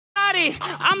Hey,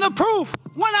 I'm the proof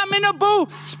when I'm in the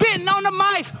booth, spitting on the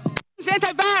mic. Putin's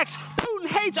anti-vax. Putin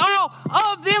hates all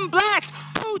of them blacks.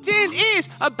 Putin is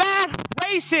a bad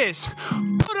racist.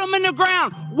 Put him in the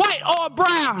ground, white or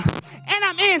brown. And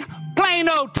I'm in plain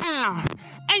old town.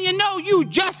 And you know you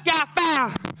just got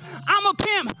found. I'm a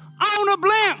pimp on a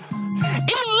blimp.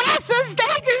 Eating lots of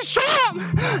steak and shrimp.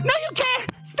 No, you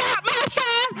can't stop my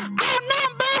shine. I'm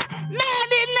number 99.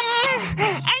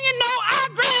 And you know I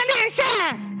grind and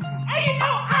shine. And you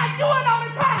know I do it all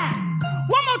the time.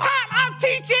 One more time, I'm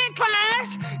teaching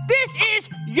class. This is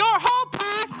your whole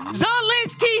pass.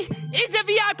 Zelensky is a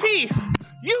VIP.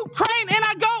 Ukraine and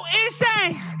I go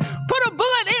insane. Put a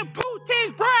bullet in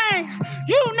Putin's brain.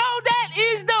 You know that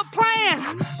is the plan.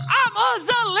 I'm a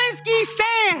Zelensky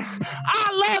stan.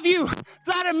 I love you,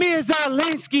 Vladimir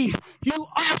Zelensky. You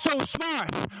are so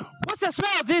smart. What's that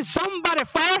smell? Did somebody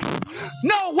fart?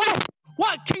 No way.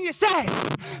 What can you say?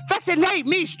 Vaccinate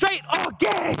me straight or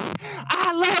gay.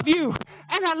 I love you,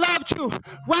 and I love to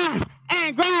rhyme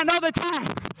and grind all the time.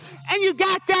 And you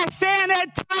got that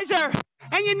sanitizer,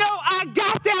 and you know I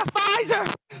got that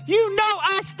Pfizer. You know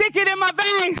I stick it in my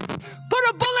vein. Put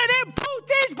a bullet in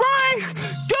Putin's brain.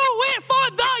 Do it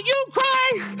for the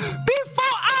Ukraine.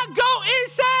 Before I go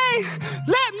insane,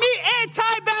 let me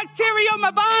antibacterial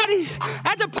my body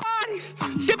at the party,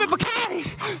 sipping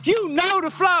Bacardi. You know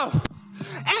the flow.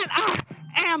 And I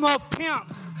am a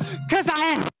pimp, cause I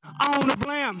am on a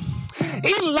blimp.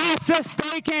 Eating lots of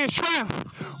steak and shrimp.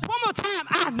 One more time,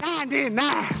 I'm 99.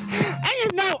 And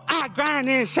you know I grind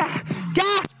and shine.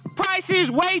 Gas price is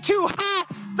way too high.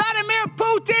 Vladimir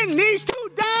Putin needs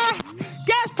to die.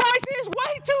 Gas price is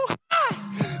way too high.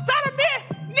 Vladimir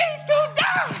needs to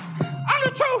die. I'm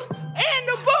the truth in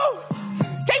the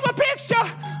booth. Take my picture.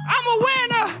 I'm a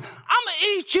winner. I'ma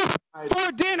eat you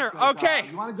for dinner. Okay.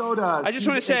 You want to go to? I just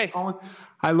want to say,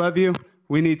 I love you.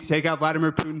 We need to take out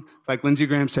Vladimir Putin, like Lindsey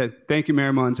Graham said. Thank you,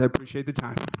 Mayor Mullins. I appreciate the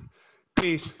time.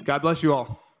 Peace. God bless you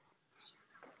all.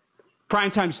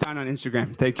 Primetime Stein on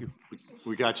Instagram. Thank you.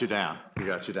 We got you down. We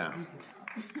got you down.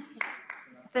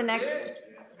 The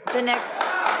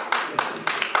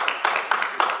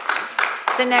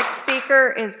next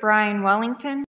speaker is Brian Wellington.